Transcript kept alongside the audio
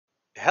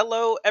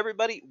Hello,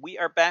 everybody. We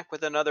are back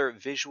with another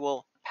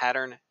visual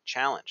pattern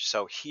challenge.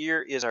 So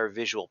here is our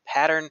visual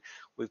pattern.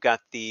 We've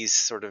got these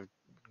sort of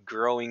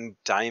growing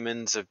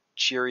diamonds of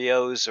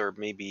Cheerios or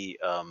maybe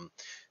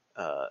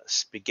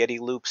spaghetti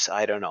loops.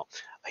 I don't know.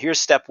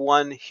 Here's step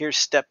one. Here's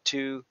step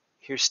two.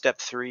 Here's step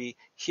three.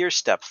 Here's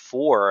step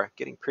four,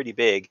 getting pretty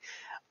big.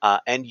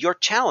 And your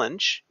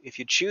challenge, if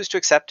you choose to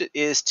accept it,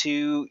 is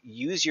to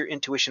use your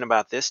intuition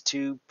about this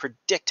to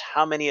predict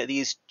how many of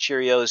these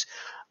Cheerios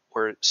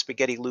or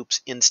spaghetti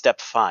loops in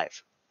step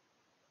 5.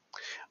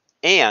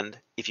 And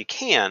if you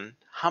can,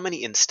 how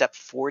many in step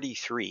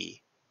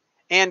 43?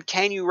 And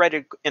can you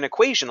write an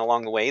equation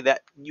along the way that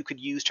you could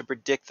use to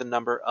predict the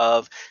number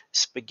of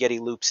spaghetti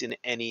loops in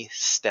any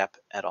step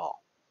at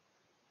all?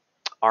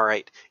 All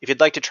right, if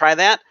you'd like to try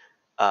that,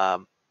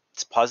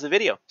 let's pause the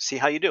video, see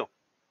how you do.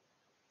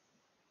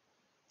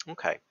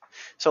 Okay,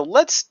 so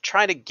let's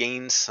try to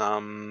gain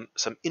some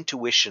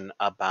intuition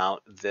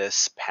about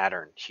this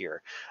pattern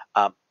here.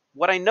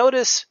 What I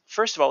notice,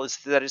 first of all, is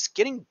that it's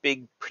getting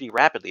big pretty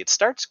rapidly. It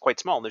starts quite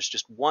small. There's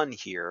just one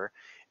here,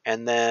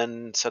 and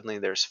then suddenly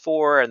there's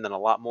 4, and then a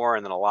lot more,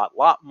 and then a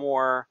lot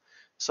more.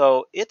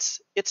 So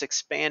it's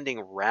expanding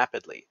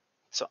rapidly.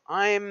 So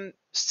I'm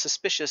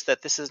suspicious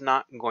that this is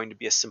not going to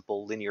be a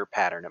simple linear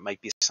pattern. It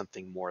might be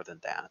something more than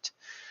that.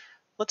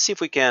 Let's see if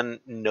we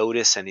can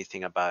notice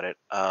anything about it.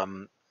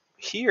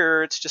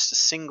 Here, it's just a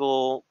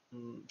single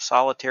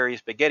solitary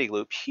spaghetti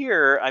loop.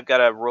 Here, I've got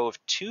a row of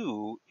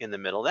 2 in the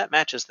middle. That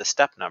matches the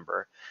step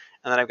number.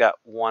 And then I've got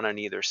 1 on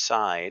either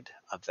side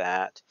of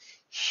that.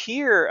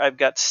 Here, I've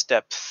got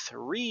step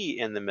 3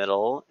 in the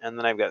middle, and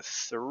then I've got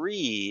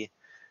 3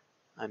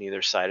 on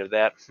either side of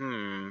that.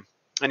 And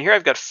here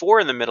I've got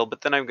 4 in the middle,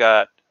 but then I've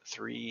got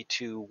 3,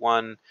 2,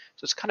 1.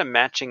 So it's kind of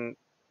matching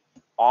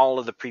all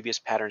of the previous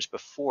patterns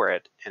before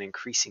it and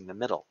increasing the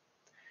middle.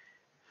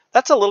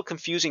 That's a little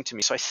confusing to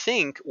me. So I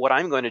think what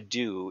I'm going to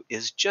do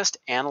is just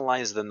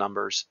analyze the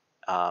numbers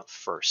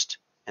first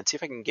and see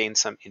if I can gain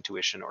some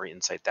intuition or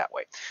insight that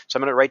way. So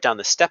I'm going to write down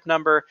the step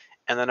number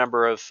and the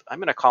number of, I'm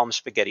going to call them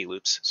spaghetti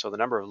loops. So the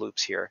number of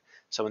loops here.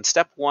 So in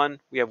step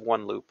 1, we have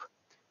 1 loop.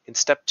 In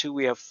step 2,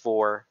 we have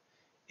 4.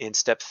 In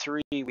step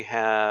 3, we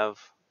have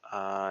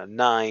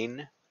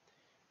 9.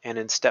 And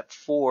in step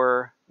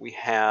 4, we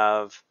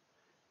have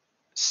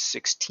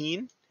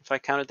 16, if I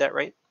counted that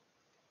right.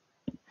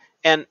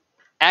 And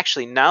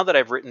actually, now that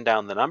I've written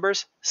down the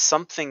numbers,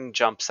 something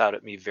jumps out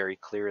at me very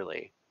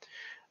clearly.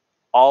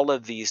 All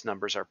of these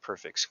numbers are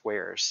perfect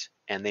squares,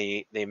 and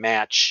they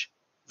match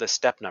the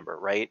step number,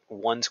 right?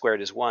 1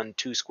 squared is 1,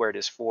 2 squared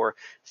is 4,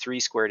 3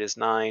 squared is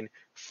 9,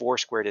 4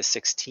 squared is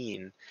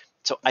 16.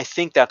 So I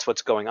think that's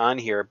what's going on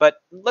here,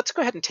 but let's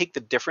go ahead and take the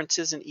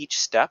differences in each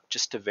step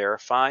just to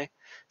verify.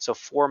 So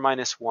 4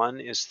 minus 1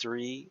 is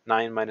 3,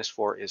 9 minus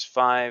 4 is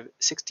 5,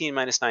 16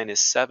 minus 9 is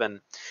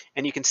 7.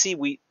 And you can see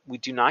we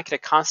do not get a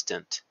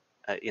constant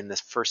in this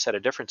first set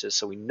of differences,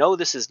 so we know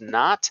this is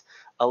not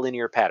a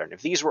linear pattern.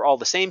 If these were all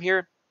the same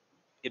here,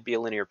 it'd be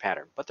a linear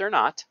pattern, but they're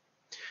not.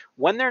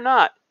 When they're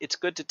not, it's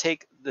good to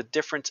take the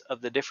difference of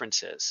the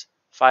differences.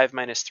 5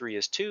 minus 3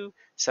 is 2,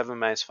 7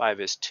 minus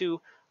 5 is 2.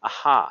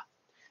 Aha!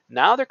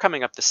 Now they're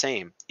coming up the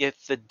same.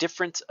 If the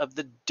difference of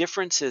the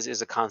differences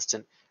is a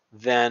constant,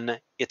 then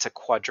it's a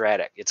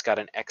quadratic. It's got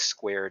an x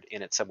squared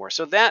in it somewhere.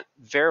 So that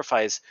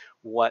verifies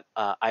what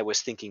I was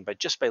thinking, but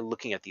just by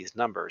looking at these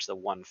numbers, the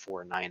 1,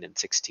 4, 9, and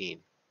 16.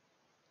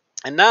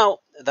 And now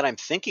that I'm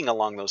thinking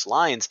along those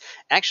lines,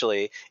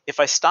 actually, if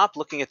I stop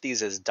looking at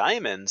these as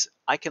diamonds,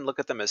 I can look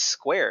at them as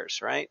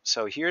squares, right?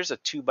 So here's a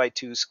 2 by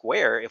 2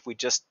 square if we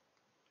just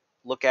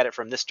look at it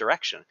from this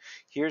direction.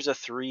 Here's a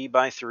 3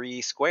 by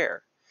 3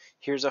 square.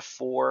 Here's a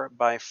 4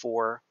 by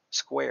 4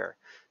 square.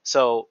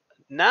 So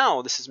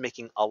now this is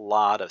making a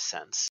lot of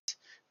sense.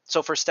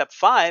 So for step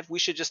 5, we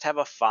should just have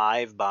a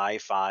 5 by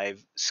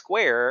 5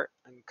 square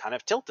and kind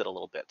of tilt it a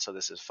little bit. So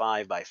this is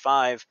 5 by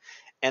 5,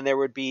 and there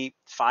would be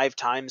 5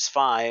 times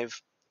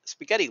 5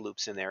 spaghetti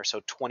loops in there,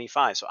 so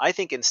 25. So I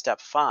think in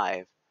step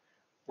 5,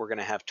 we're going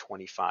to have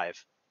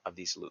 25 of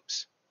these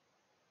loops.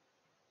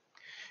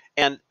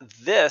 And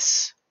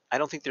this, I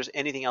don't think there's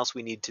anything else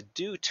we need to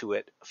do to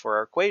it for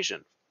our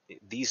equation.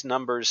 These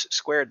numbers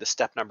squared, the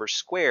step numbers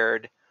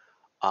squared,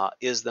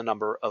 is the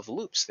number of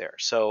loops there.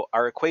 So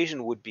our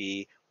equation would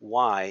be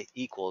y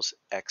equals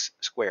x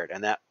squared,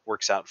 and that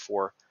works out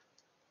for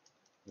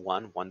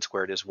 1. 1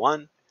 squared is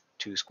 1,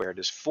 2 squared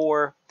is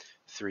 4,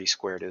 3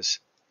 squared is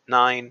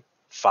 9,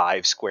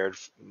 5 squared,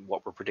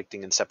 what we're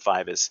predicting in step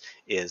 5 is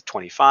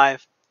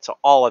 25. So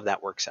all of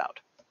that works out.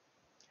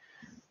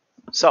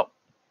 So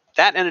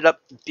that ended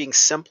up being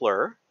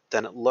simpler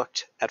than it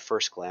looked at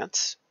first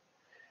glance.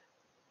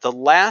 The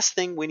last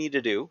thing we need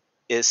to do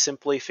is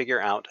simply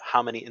figure out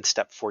how many in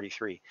step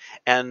 43.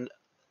 And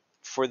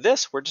for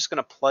this, we're just going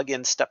to plug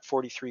in step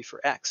 43 for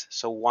x.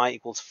 So y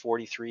equals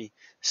 43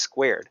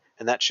 squared.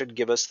 And that should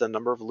give us the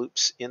number of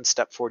loops in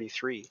step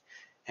 43.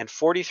 And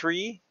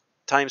 43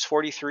 times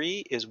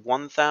 43 is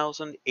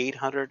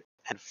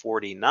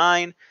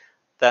 1,849.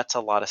 That's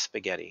a lot of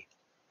spaghetti.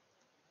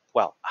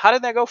 Well, how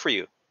did that go for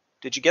you?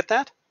 Did you get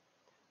that?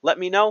 let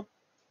me know.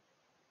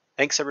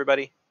 Thanks,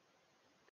 everybody.